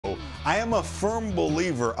I am a firm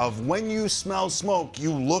believer of when you smell smoke,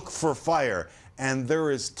 you look for fire. And there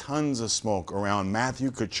is tons of smoke around Matthew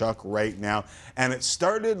Tkachuk right now. And it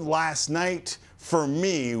started last night for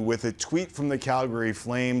me with a tweet from the Calgary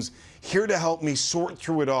Flames. Here to help me sort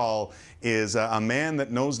through it all is a man that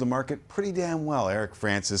knows the market pretty damn well. Eric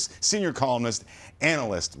Francis, senior columnist,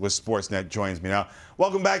 analyst with Sportsnet, joins me now.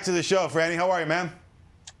 Welcome back to the show, Franny. How are you, man?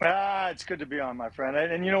 It's good to be on, my friend.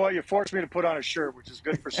 And you know what? You forced me to put on a shirt, which is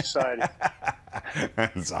good for society.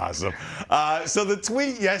 That's awesome. So the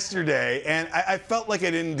tweet yesterday, and I felt like I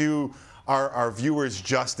didn't do our viewers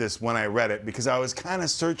justice when I read it because I was kind of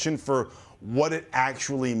searching for what it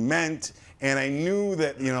actually meant. And I knew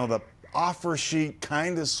that, you know, the offer sheet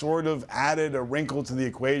kind of sort of added a wrinkle to the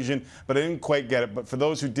equation, but I didn't quite get it. But for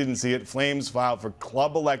those who didn't see it, Flames filed for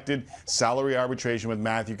club-elected salary arbitration with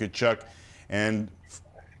Matthew Tkachuk and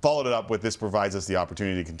followed it up with, this provides us the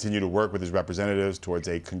opportunity to continue to work with his representatives towards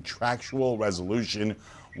a contractual resolution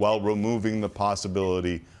while removing the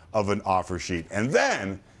possibility of an offer sheet. And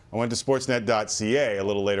then I went to sportsnet.ca a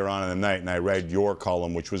little later on in the night and I read your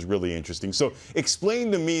column, which was really interesting. So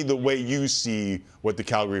explain to me the way you see what the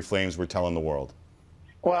Calgary Flames were telling the world.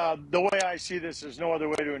 Well, the way I see this, there's no other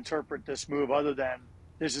way to interpret this move other than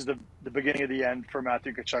this is the beginning of the end for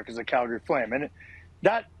Matthew Tkachuk as a Calgary Flame. And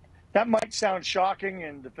that might sound shocking,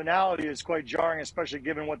 and the finality is quite jarring, especially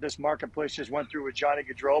given what this marketplace just went through with Johnny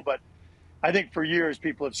Gaudreau. But I think for years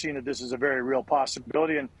people have seen that this is a very real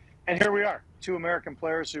possibility, and here we are, two American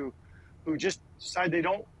players who just decide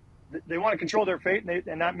they want to control their fate,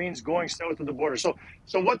 and that means going south of the border. So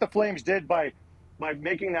what the Flames did by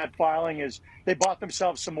making that filing is they bought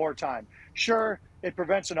themselves some more time. Sure, it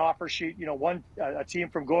prevents an offer sheet, a team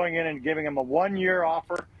from going in and giving them a 1-year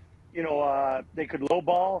offer. They could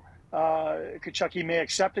lowball Tkachuk. He may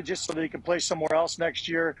accept it just so that he can play somewhere else next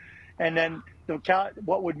year. And then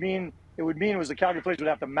what it would mean was the Calgary Flames would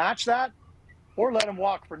have to match that or let him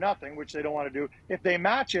walk for nothing, which they don't want to do. If they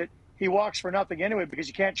match it, he walks for nothing anyway because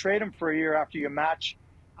you can't trade him for a year after you match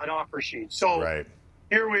an offer sheet. So right.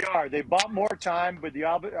 Here we are. They bought more time with the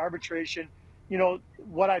arbitration.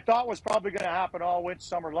 What I thought was probably going to happen all winter,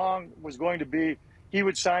 summer long was going to be he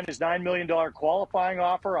would sign his $9 million qualifying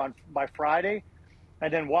offer by Friday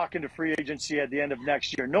and then walk into free agency at the end of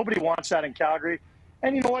next year. Nobody wants that in Calgary.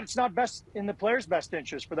 And you know what? It's not best in the player's best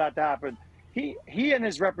interest for that to happen. He and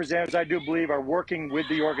his representatives, I do believe, are working with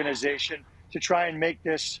the organization to try and make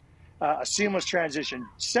this a seamless transition.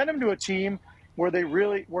 Send him to a team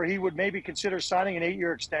where he would maybe consider signing an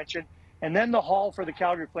 8-year extension, and then the haul for the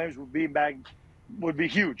Calgary Flames would be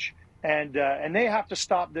huge. And they have to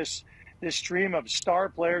stop this stream of star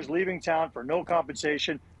players leaving town for no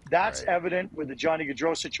compensation. That's right. Evident with the Johnny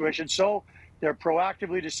Gaudreau situation. So they're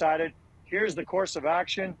proactively decided, here's the course of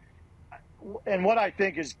action. And what I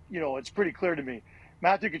think is, it's pretty clear to me.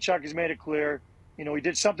 Matthew Tkachuk has made it clear, he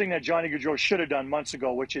did something that Johnny Gaudreau should have done months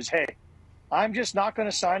ago, which is, hey, I'm just not going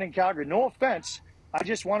to sign in Calgary. No offense. I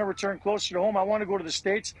just want to return closer to home. I want to go to the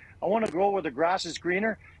States. I want to go where the grass is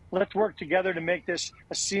greener. Let's work together to make this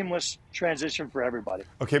a seamless transition for everybody.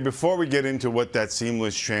 Okay, before we get into what that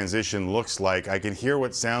seamless transition looks like, I can hear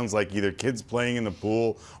what sounds like either kids playing in the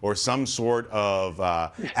pool or some sort of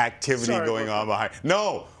activity going on behind.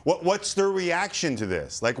 No, what's the reaction to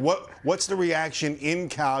this? Like, what's the reaction in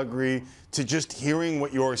Calgary to just hearing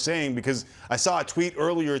what you're saying? Because I saw a tweet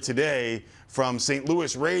earlier today from St.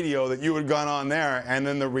 Louis radio that you had gone on there, and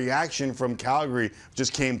then the reaction from Calgary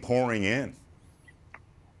just came pouring in.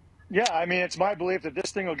 Yeah, I mean, it's my belief that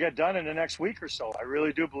this thing will get done in the next week or so. I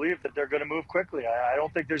really do believe that they're going to move quickly. I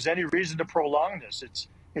don't think there's any reason to prolong this.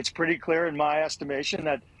 It's pretty clear in my estimation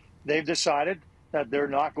that they've decided that they're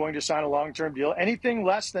not going to sign a long-term deal. Anything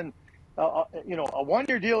less than, a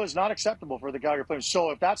 1-year deal is not acceptable for the Calgary Flames.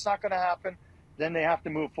 So if that's not going to happen, then they have to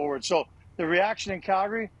move forward. So the reaction in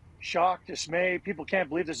Calgary, shock, dismay. People can't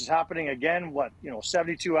believe this is happening again,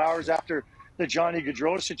 72 hours after the Johnny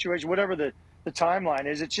Gaudreau situation, whatever the timeline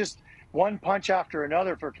is. It's just one punch after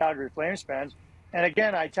another for Calgary Flames fans. And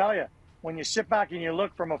again, I tell you, when you sit back and you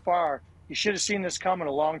look from afar, you should have seen this coming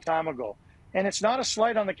a long time ago. And it's not a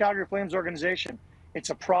slight on the Calgary Flames organization.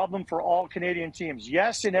 It's a problem for all Canadian teams.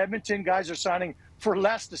 Yes, in Edmonton, guys are signing for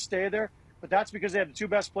less to stay there, but that's because they have the two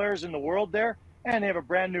best players in the world there, and they have a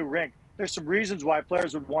brand new rink. There's some reasons why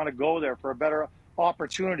players would want to go there for a better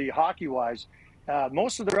opportunity hockey-wise.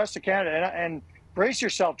 Most of the rest of Canada, and brace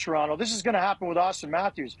yourself, Toronto. This is going to happen with Austin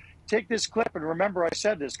Matthews. Take this clip and remember I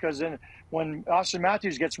said this, because when Austin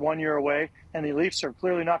Matthews gets 1 year away and the Leafs are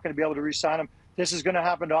clearly not going to be able to re-sign him, this is going to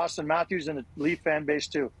happen to Austin Matthews and the Leaf fan base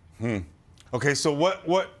too. Okay, so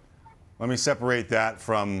what let me separate that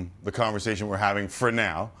from the conversation we're having for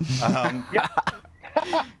now.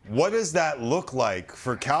 What does that look like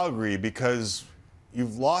for Calgary? Because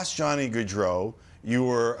you've lost Johnny Gaudreau. You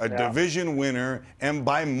were a division winner, and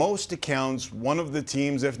by most accounts, one of the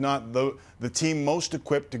teams, if not the team most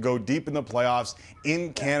equipped to go deep in the playoffs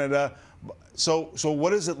in Canada. So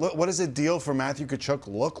what does a deal for Matthew Tkachuk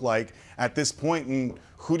look like at this point, and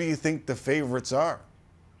who do you think the favorites are?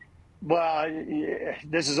 Well,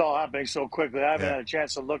 this is all happening so quickly. I haven't had a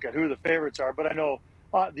chance to look at who the favorites are, but I know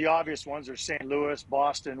the obvious ones are St. Louis,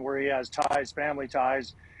 Boston, where he has ties, family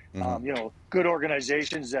ties. Good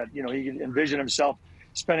organizations that, he can envision himself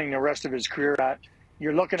spending the rest of his career at.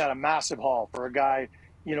 You're looking at a massive haul for a guy,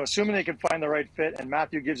 assuming they can find the right fit and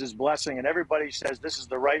Matthew gives his blessing and everybody says this is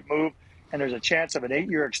the right move and there's a chance of an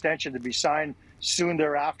 8-year extension to be signed soon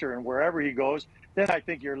thereafter and wherever he goes, then I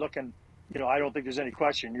think you're looking, I don't think there's any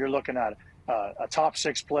question. You're looking at a top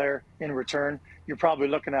 6 player in return. You're probably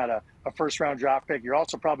looking at a first-round draft pick. You're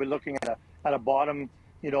also probably looking at a bottom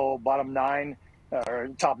 9 or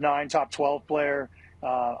top 9, top 12 player.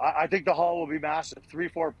 I think the haul will be massive.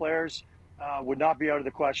 3-4 players would not be out of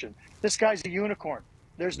the question. This guy's a unicorn.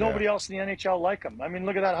 There's nobody else in the NHL like him. I mean,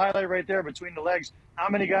 look at that highlight right there between the legs. How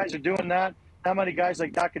many guys are doing that? How many guys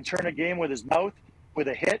like that can turn a game with his mouth, with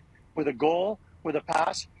a hit, with a goal, with a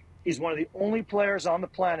pass? He's one of the only players on the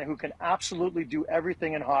planet who can absolutely do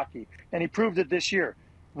everything in hockey. And he proved it this year.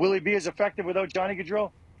 Will he be as effective without Johnny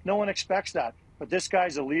Gaudreau? No one expects that. But this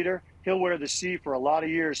guy's a leader. He'll wear the C for a lot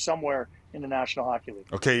of years somewhere in the National Hockey League.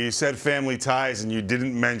 Okay, you said family ties and you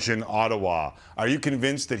didn't mention Ottawa. Are you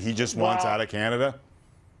convinced that he just wants out of Canada?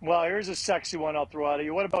 Well, here's a sexy one I'll throw out at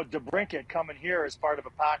you. What about DeBrincat coming here as part of a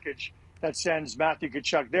package that sends Matthew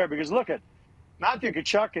Tkachuk there? Because look at Matthew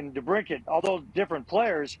Tkachuk and DeBrincat, although different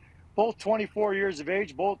players, both 24 years of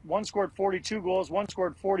age, one scored 42 goals, one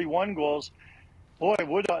scored 41 goals. Boy,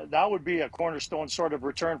 that would be a cornerstone sort of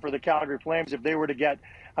return for the Calgary Flames if they were to get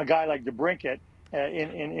a guy like DeBrincat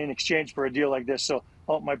in exchange for a deal like this. So,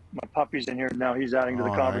 my puppy's in here now. He's adding to the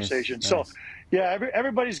conversation. Nice. So, yeah,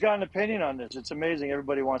 everybody's got an opinion on this. It's amazing.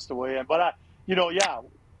 Everybody wants to weigh in. But,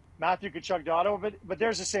 Matthew Tkachuk to Ottawa, but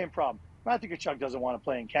there's the same problem. Matthew Tkachuk doesn't want to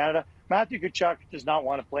play in Canada. Matthew Tkachuk does not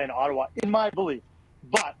want to play in Ottawa, in my belief.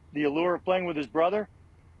 But the allure of playing with his brother,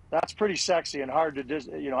 that's pretty sexy and hard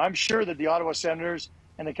to, I'm sure that the Ottawa Senators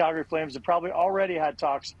and the Calgary Flames have probably already had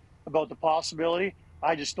talks about the possibility.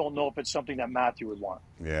 I just don't know if it's something that Matthew would want.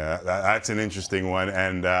 Yeah, that's an interesting one,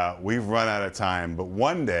 and we've run out of time. But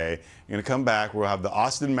one day, you're going to come back, we'll have the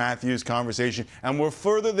Austin Matthews conversation, and we'll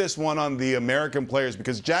further this one on the American players,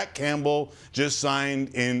 because Jack Campbell just signed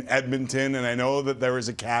in Edmonton, and I know that there is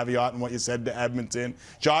a caveat in what you said to Edmonton.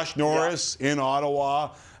 Josh Norris in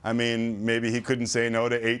Ottawa. I mean, maybe he couldn't say no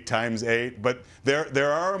to 8 times 8, but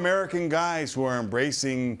there are American guys who are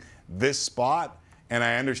embracing this spot, and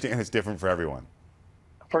I understand it's different for everyone.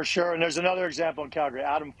 For sure. And there's another example in Calgary.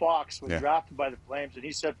 Adam Fox was drafted by the Flames, and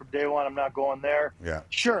he said from day one, I'm not going there. Yeah.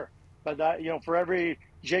 Sure. But that, for every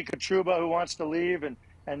Jacob Trouba who wants to leave and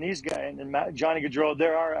these guys and Johnny Gaudreau,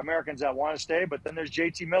 there are Americans that want to stay, but then there's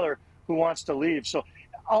JT Miller who wants to leave. So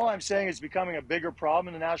all I'm saying is becoming a bigger problem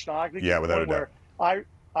in the National Hockey League. Yeah, without a doubt.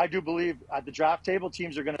 I do believe at the draft table,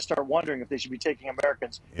 teams are going to start wondering if they should be taking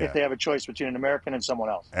Americans if they have a choice between an American and someone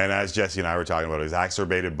else. And as Jesse and I were talking about, it was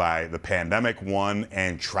exacerbated by the pandemic, one,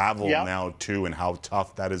 and travel now, two, and how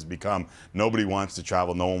tough that has become. Nobody wants to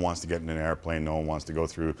travel. No one wants to get in an airplane. No one wants to go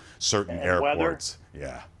through certain airports.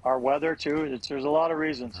 Weather. Our weather, too. There's a lot of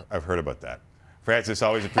reasons. I've heard about that. Francis,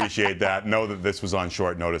 always appreciate that. Know that this was on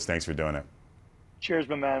short notice. Thanks for doing it. Cheers,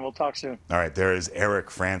 my man. We'll talk soon. All right, there is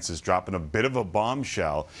Eric Francis dropping a bit of a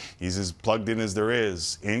bombshell. He's as plugged in as there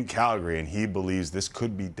is in Calgary, and he believes this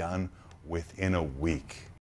could be done within a week.